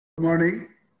morning,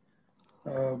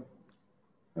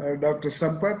 Dr.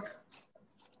 Sampath,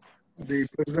 the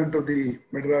President of the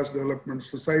Madras Development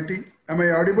Society. Am I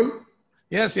audible?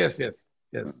 Yes.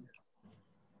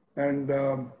 And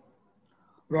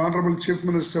Honorable Chief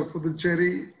Minister of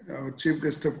Puducherry, Chief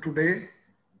Guest of today,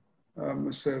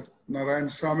 Mr. Narayan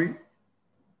Swamy,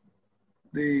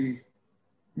 the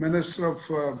Minister of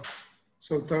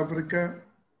South Africa,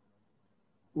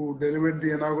 who delivered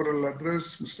the inaugural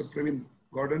address, Mr. Pravin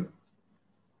Gordhan,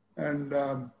 and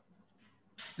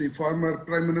the former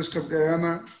Prime Minister of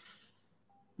Guyana,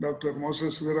 Dr.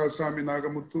 Moses Veerasamy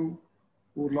Nagamuthu,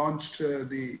 who launched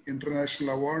the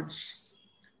international awards,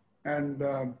 and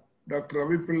Dr.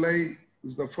 Ravi Pillai, who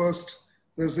is the first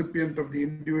recipient of the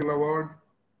individual award,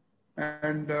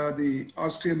 and the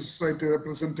Austrian Society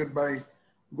represented by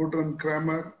Gudrun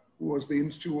Kramer, who was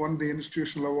won the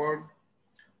institutional award,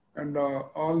 and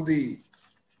all the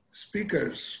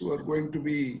speakers who are going to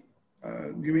be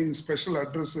giving special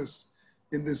addresses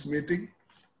in this meeting.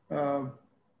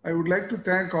 I would like to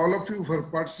thank all of you for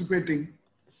participating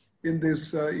in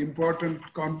this important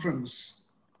conference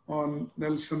on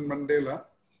Nelson Mandela,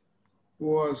 who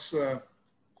was a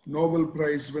Nobel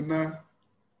Prize winner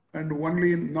and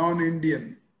only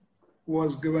non-Indian who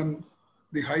was given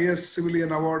the highest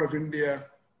civilian award of India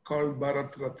called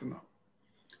Bharat Ratna.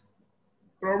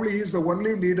 Probably he is the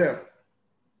only leader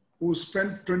who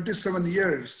spent 27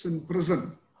 years in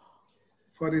prison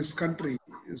for his country,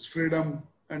 his freedom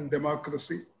and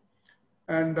democracy.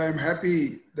 And I'm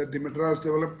happy that the Madras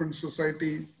Development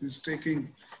Society is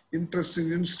taking interest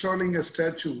in installing a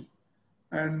statue.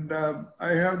 And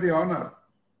I have the honor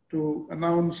to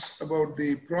announce about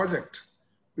the project,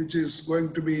 which is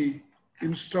going to be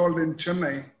installed in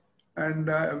Chennai. And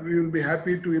we will be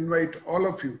happy to invite all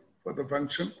of you for the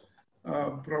function,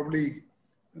 probably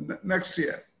next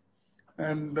year.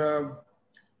 And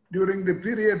during the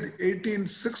period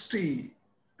 1860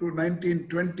 to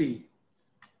 1920,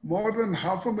 more than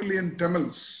 500,000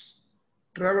 Tamils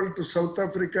traveled to South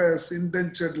Africa as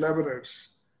indentured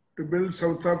laborers to build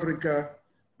South Africa,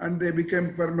 and they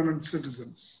became permanent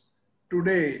citizens.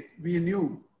 Today, we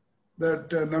knew that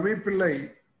Navi Pillai,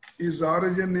 his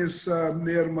origin is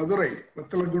near Madurai,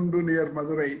 Vattalagundu near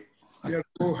Madurai. We are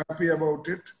so happy about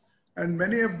it. And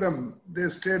many of them, they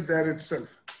stayed there itself.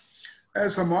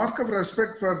 As a mark of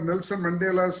respect for Nelson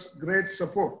Mandela's great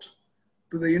support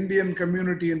to the Indian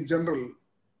community in general,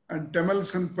 and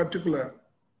Tamils in particular,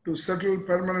 to settle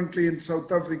permanently in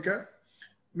South Africa,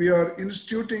 we are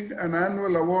instituting an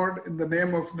annual award in the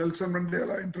name of Nelson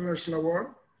Mandela International Award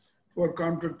for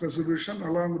Conflict Resolution,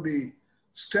 along with the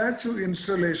statue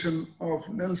installation of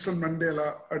Nelson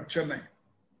Mandela at Chennai.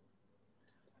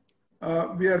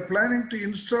 We are planning to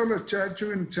install a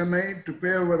statue in Chennai to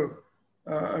pay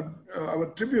our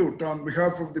tribute on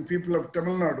behalf of the people of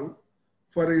Tamil Nadu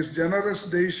for his generous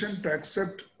decision to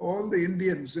accept all the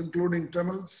Indians, including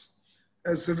Tamils,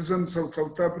 as citizens of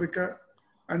South Africa,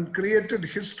 and created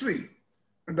history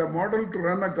and a model to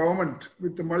run a government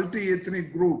with a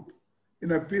multi-ethnic group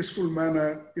in a peaceful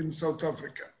manner in South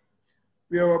Africa.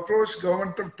 We have approached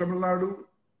Government of Tamil Nadu,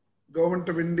 Government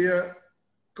of India,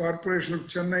 Corporation of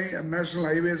Chennai, and National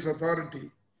Highways Authority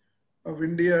of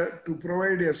India to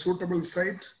provide a suitable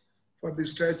site for the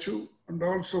statue, and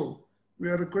also we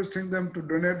are requesting them to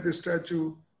donate the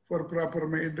statue for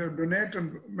donate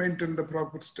and maintain the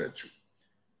proper statue.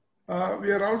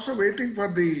 We are also waiting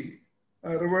for the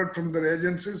reward from the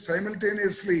agencies.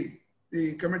 Simultaneously,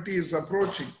 the committee is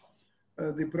approaching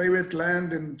the private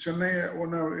land in Chennai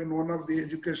in one of the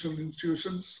educational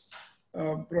institutions,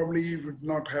 probably if it's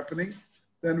not happening.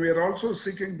 Then we are also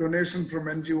seeking donation from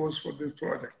NGOs for this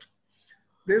project.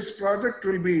 This project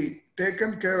will be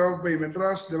taken care of by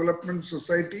Madras Development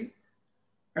Society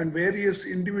and various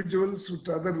individuals with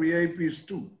other VIPs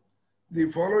too. The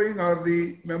following are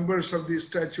the members of the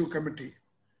statue committee: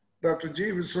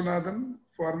 Dr.G.Viswanathan,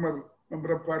 former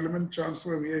Member of Parliament,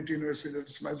 Chancellor of VIT University,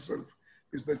 that's myself,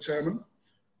 is the chairman.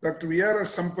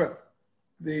 Dr.V.R.S.Sampath,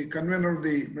 the convener of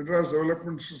the Madras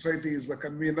Development Society, is the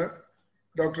convener.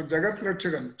 Dr. Jagat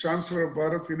Rakshagan, Chancellor of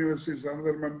Bharat University, is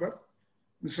another member.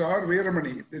 Mr. R.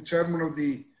 Veeramani, the chairman of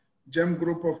the GEM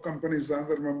group of companies, is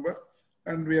another member.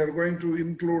 And we are going to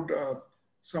include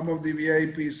some of the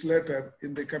VIPs later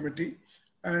in the committee.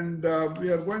 And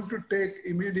we are going to take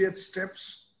immediate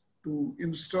steps to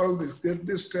install this, get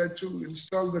this statue,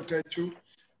 install the statue,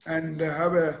 and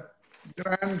have a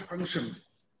grand function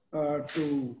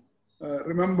to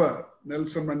remember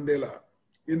Nelson Mandela.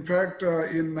 In fact,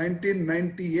 in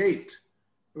 1998,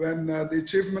 when the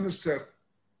Chief Minister,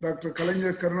 Dr.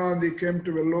 Kalainar Karunanidhi, came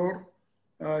to Vellore,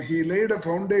 he laid a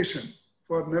foundation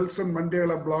for Nelson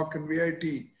Mandela block in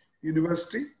VIT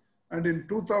University. And in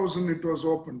 2000, it was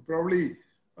opened. Probably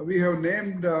we have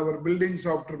named our buildings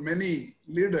after many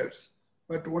leaders,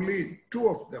 but only 2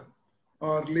 of them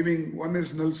are living. One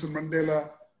is Nelson Mandela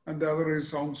and the other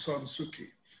is Aung San Suu Kyi.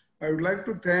 I would like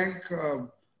to thank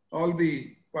all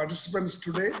the participants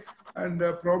today, and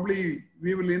probably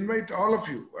we will invite all of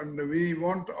you, and we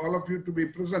want all of you to be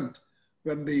present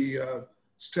when the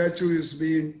statue is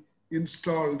being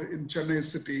installed in Chennai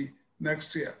city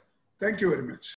next year. Thank you very much.